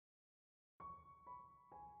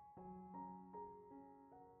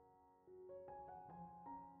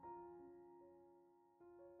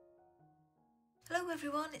Hello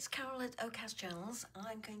everyone, it's Carol at Oakhouse Journals.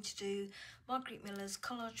 I'm going to do Margarete Miller's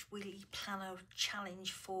Collage Wheelie Planner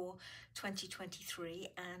Challenge for 2023,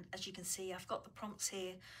 and as you can see I've got the prompts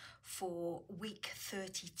here for week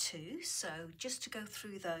 32. So just to go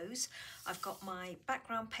through those, I've got my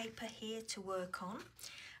background paper here to work on,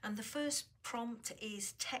 and the first prompt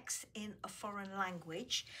is text in a foreign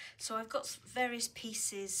language. So I've got various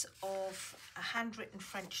pieces of a handwritten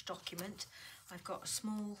French document. I've got a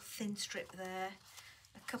small thin strip there,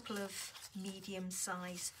 a couple of medium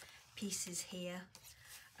size pieces here,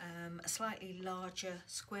 a slightly larger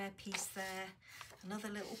square piece there, another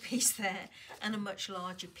little piece there, and a much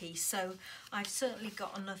larger piece. So I've certainly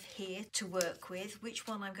got enough here to work with. Which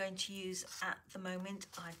one I'm going to use at the moment,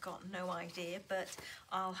 I've got no idea, but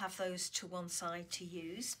I'll have those to one side to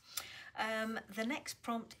use. The next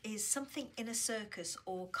prompt is something in a circus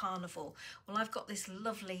or carnival. Well, I've got this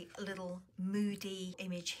lovely little moody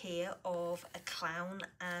image here of a clown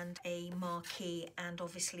and a marquee, and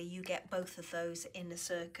obviously you get both of those in a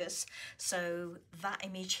circus, so that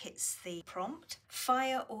image hits the prompt.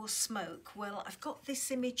 Fire or smoke? Well, I've got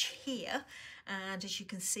this image here, and as you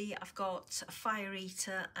can see I've got a fire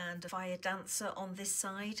eater and a fire dancer on this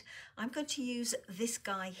side. I'm going to use this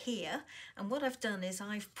guy here, and what I've done is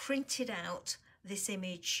I've printed out this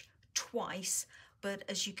image twice, but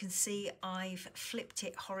as you can see I've flipped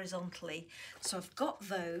it horizontally. So I've got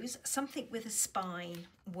those. Something with a spine.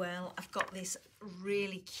 Well, I've got this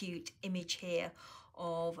really cute image here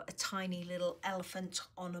of a tiny little elephant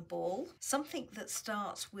on a ball. Something that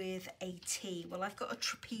starts with a T. Well, I've got a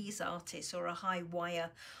trapeze artist or a high wire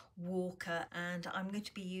walker, and I'm going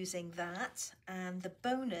to be using that. And the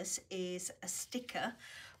bonus is a sticker.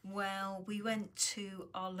 Well, we went to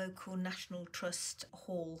our local National Trust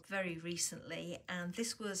hall very recently, and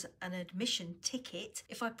this was an admission ticket.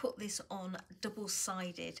 If I put this on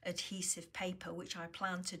double-sided adhesive paper, which I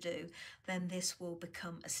plan to do, then this will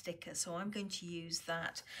become a sticker. So I'm going to use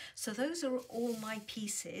that. So those are all my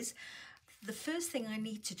pieces. The first thing I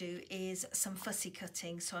need to do is some fussy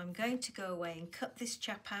cutting. So I'm going to go away and cut this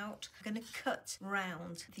chap out. I'm going to cut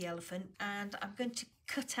round the elephant, and I'm going to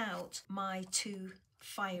cut out my two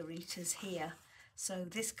fire eaters here. So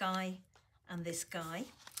this guy and this guy.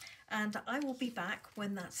 And I will be back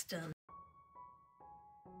when that's done.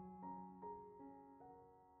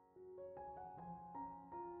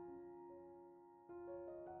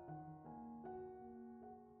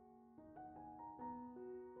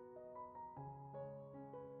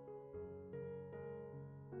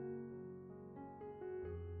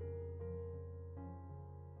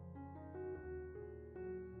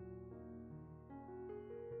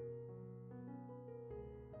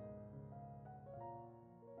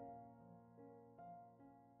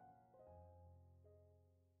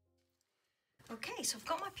 Okay, so I've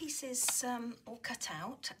got my pieces all cut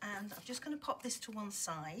out, and I'm just going to pop this to one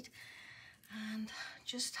side and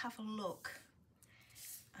just have a look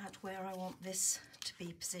at where I want this to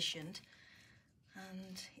be positioned.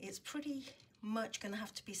 And it's pretty much going to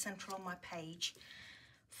have to be central on my page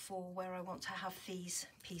for where I want to have these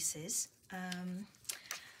pieces.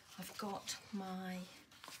 I've got my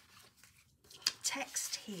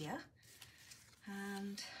text here,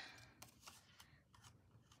 and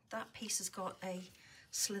that piece has got a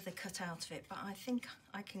slither cut out of it, but I think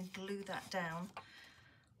I can glue that down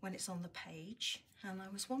when it's on the page. And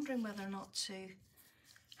I was wondering whether or not to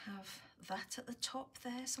have that at the top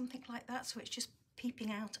there, something like that, so it's just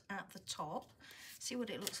peeping out at the top. See what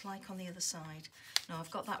it looks like on the other side. No,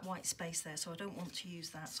 I've got that white space there, so I don't want to use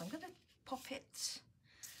that. So I'm going to pop it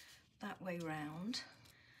that way round,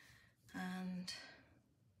 and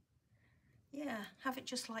yeah, have it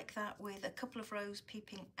just like that with a couple of rows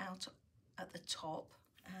peeping out at the top.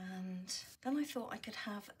 And then I thought I could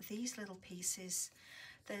have these little pieces.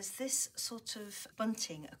 There's this sort of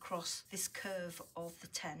bunting across this curve of the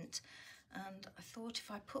tent, and I thought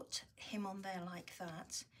if I put him on there like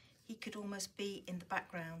that, he could almost be in the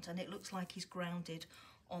background, and it looks like he's grounded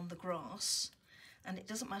on the grass, and it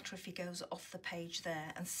doesn't matter if he goes off the page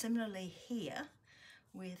there. And similarly here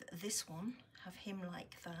with this one, have him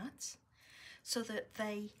like that, so that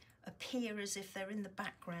they appear as if they're in the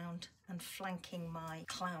background and flanking my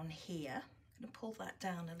clown here. I'm going to pull that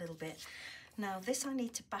down a little bit. Now this I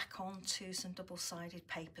need to back onto some double-sided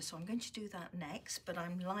paper, so I'm going to do that next, but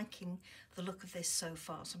I'm liking the look of this so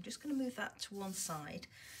far. So I'm just going to move that to one side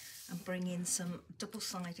and bring in some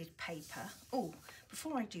double-sided paper. Oh,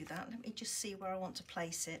 before I do that, let me just see where I want to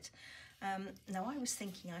place it. Now I was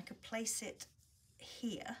thinking I could place it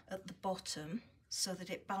here at the bottom, so that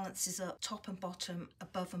it balances up top and bottom,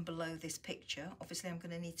 above and below this picture. Obviously I'm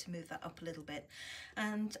going to need to move that up a little bit,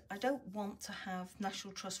 and I don't want to have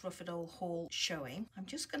National Trust Rufford Old Hall showing. I'm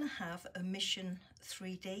just going to have a Mission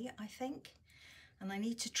 3D, I think, and I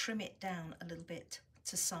need to trim it down a little bit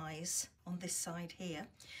to size on this side here.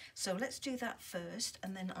 So let's do that first,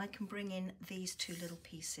 and then I can bring in these two little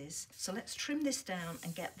pieces. So let's trim this down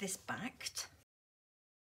and get this backed.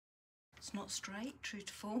 It's not straight, true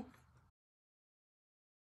to form.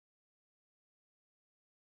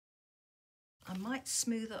 I might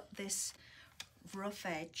smooth up this rough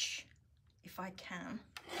edge if I can,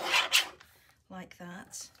 like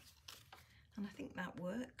that, and I think that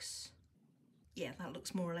works. Yeah, that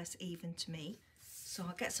looks more or less even to me. So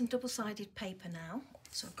I'll get some double-sided paper now.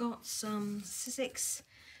 So I've got some Sizzix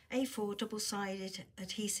A4 double-sided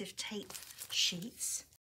adhesive tape sheets.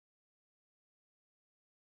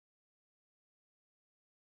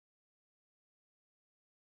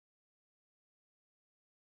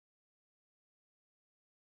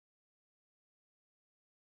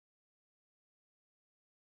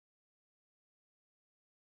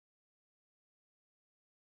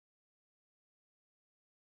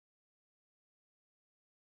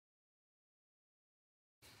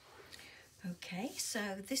 Okay, so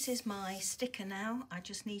this is my sticker now. I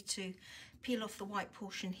just need to peel off the white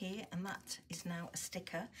portion here, and that is now a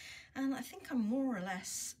sticker. And I think I'm more or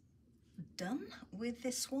less done with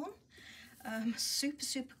this one.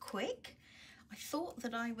 Super quick. I thought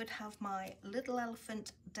that I would have my little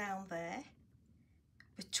elephant down there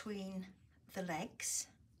between the legs,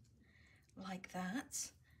 like that.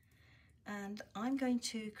 And I'm going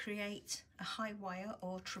to create a high wire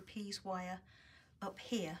or trapeze wire up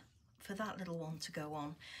here for that little one to go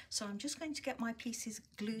on. So I'm just going to get my pieces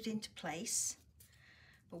glued into place,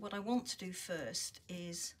 but what I want to do first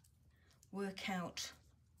is work out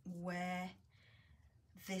where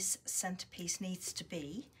this centerpiece needs to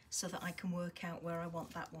be so that I can work out where I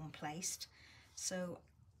want that one placed. So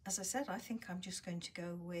as I said, I think I'm just going to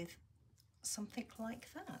go with something like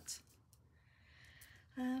that.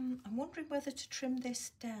 I'm wondering whether to trim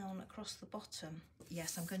this down across the bottom.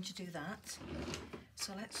 Yes, I'm going to do that.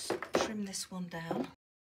 So let's trim this one down.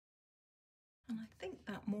 And I think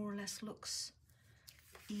that more or less looks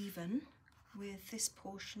even with this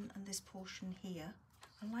portion and this portion here.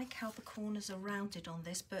 I like how the corners are rounded on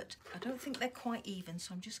this, but I don't think they're quite even,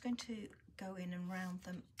 so I'm just going to go in and round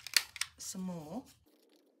them some more.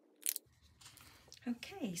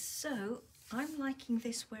 Okay, so I'm liking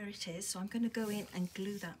this where it is, so I'm going to go in and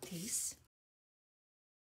glue that piece.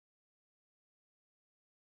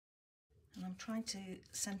 And I'm trying to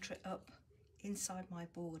centre it up inside my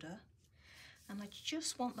border. And I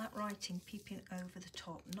just want that writing peeping over the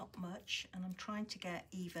top, not much. And I'm trying to get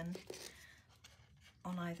even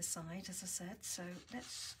on either side, as I said. So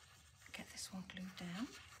let's get this one glued down.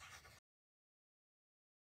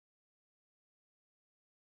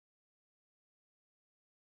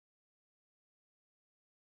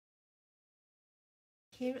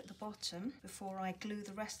 Here at the bottom, before I glue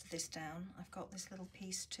the rest of this down, I've got this little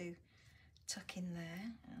piece to tuck in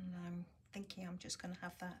there, and I'm thinking I'm just going to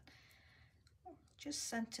have that just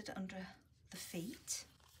centered under the feet.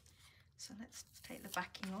 So let's take the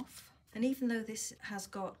backing off. And even though this has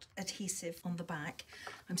got adhesive on the back,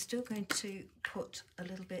 I'm still going to put a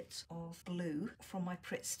little bit of glue from my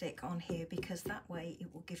Pritt stick on here, because that way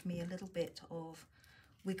it will give me a little bit of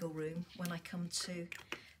wiggle room when I come to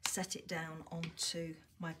set it down onto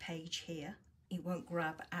my page here. It won't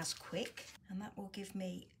grab as quick, and that will give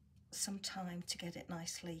me some time to get it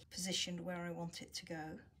nicely positioned where I want it to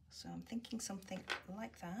go. So I'm thinking something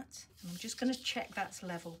like that. And I'm just going to check that's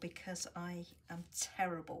level, because I am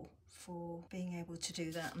terrible for being able to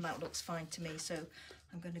do that, and that looks fine to me. So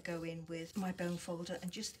I'm going to go in with my bone folder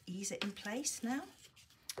and just ease it in place now.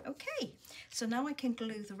 Okay, so now I can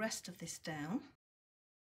glue the rest of this down.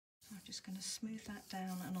 I'm just going to smooth that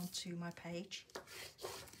down and onto my page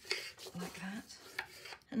like that.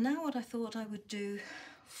 And now what I thought I would do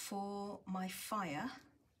for my fire,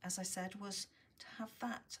 as I said, was to have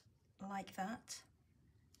that like that,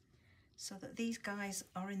 so that these guys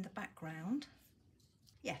are in the background.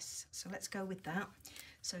 Yes, so let's go with that.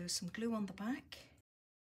 So some glue on the back.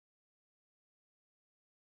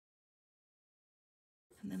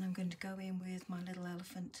 And then I'm going to go in with my little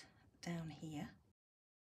elephant down here.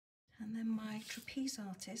 And then my trapeze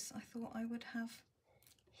artist, I thought I would have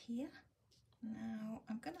here. Now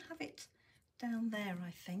I'm going to have it down there, I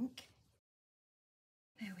think.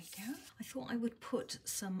 There we go. I thought I would put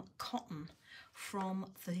some cotton from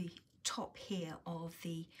the top here of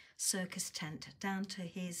the circus tent down to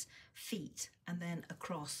his feet and then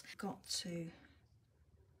across. Got to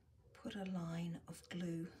put a line of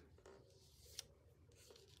glue,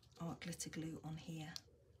 art glitter glue on here.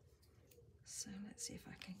 So let's see if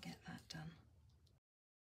I can get that done.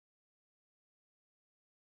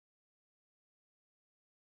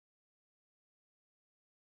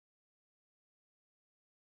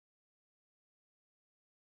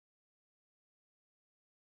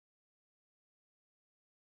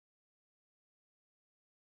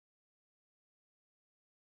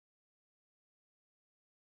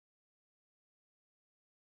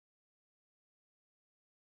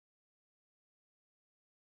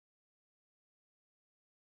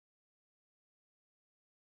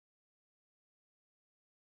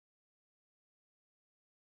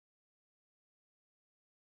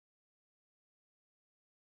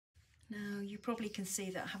 Now you probably can see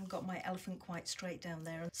that I haven't got my elephant quite straight down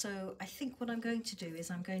there. So I think what I'm going to do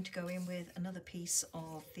is I'm going to go in with another piece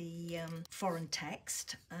of the foreign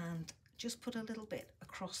text and just put a little bit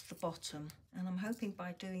across the bottom. And I'm hoping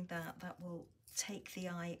by doing that, that will take the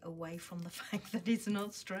eye away from the fact that it's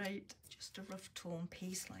not straight. Just a rough torn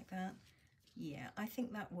piece like that. Yeah, I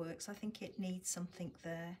think that works. I think it needs something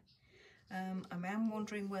there. I am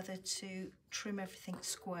wondering whether to trim everything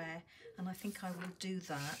square, and I think I will do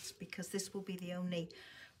that because this will be the only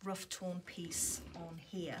rough torn piece on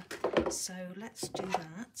here. So let's do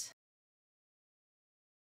that.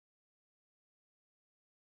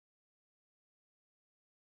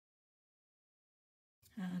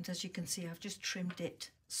 And as you can see, I've just trimmed it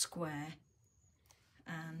square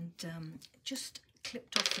and just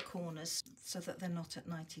clipped off the corners so that they're not at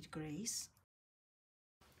 90 degrees.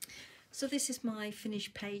 So this is my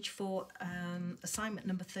finished page for assignment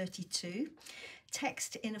number 32.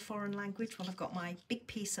 Text in a foreign language. Well, I've got my big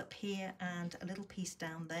piece up here and a little piece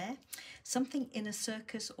down there. Something in a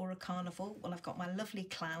circus or a carnival. Well, I've got my lovely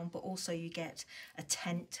clown, but also you get a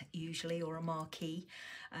tent usually or a marquee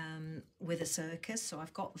with a circus. So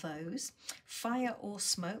I've got those. Fire or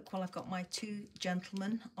smoke. Well, I've got my two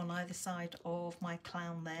gentlemen on either side of my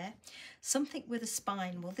clown there. Something with a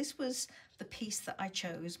spine. Well, this was the piece that I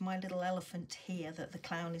chose, my little elephant here that the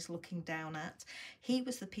clown is looking down at. He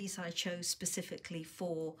was the piece I chose specifically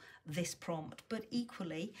for this prompt, but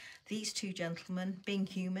equally these two gentlemen, being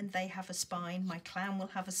human, they have a spine. My clown will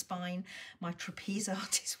have a spine, my trapeze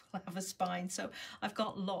artist will have a spine, so I've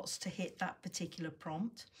got lots to hit that particular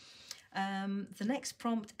prompt. The next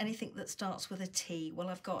prompt, anything that starts with a T. Well,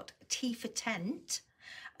 I've got T for tent,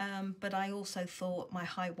 but I also thought my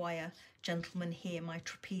high wire gentleman here, my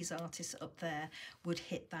trapeze artist up there, would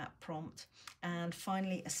hit that prompt. And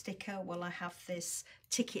finally a sticker. Well, I have this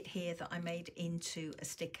ticket here that I made into a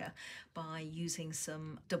sticker by using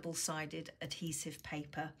some double-sided adhesive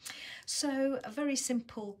paper. So a very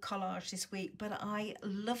simple collage this week, but I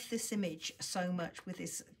love this image so much with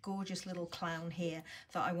this gorgeous little clown here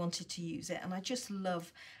that I wanted to use it. And I just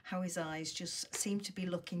love how his eyes just seem to be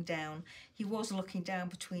looking down. He was looking down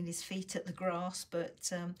between his feet at the grass,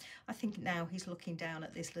 but I think now he's looking down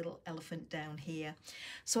at this little elephant down here.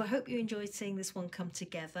 So I hope you enjoyed seeing this one come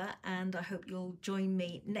together, and I hope you'll join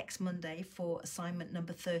me next Monday for assignment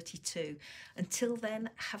number 32. Until then,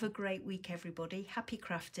 have a great week everybody. Happy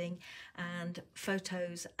crafting, and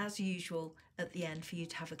photos as usual at the end for you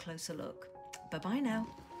to have a closer look. Bye bye now.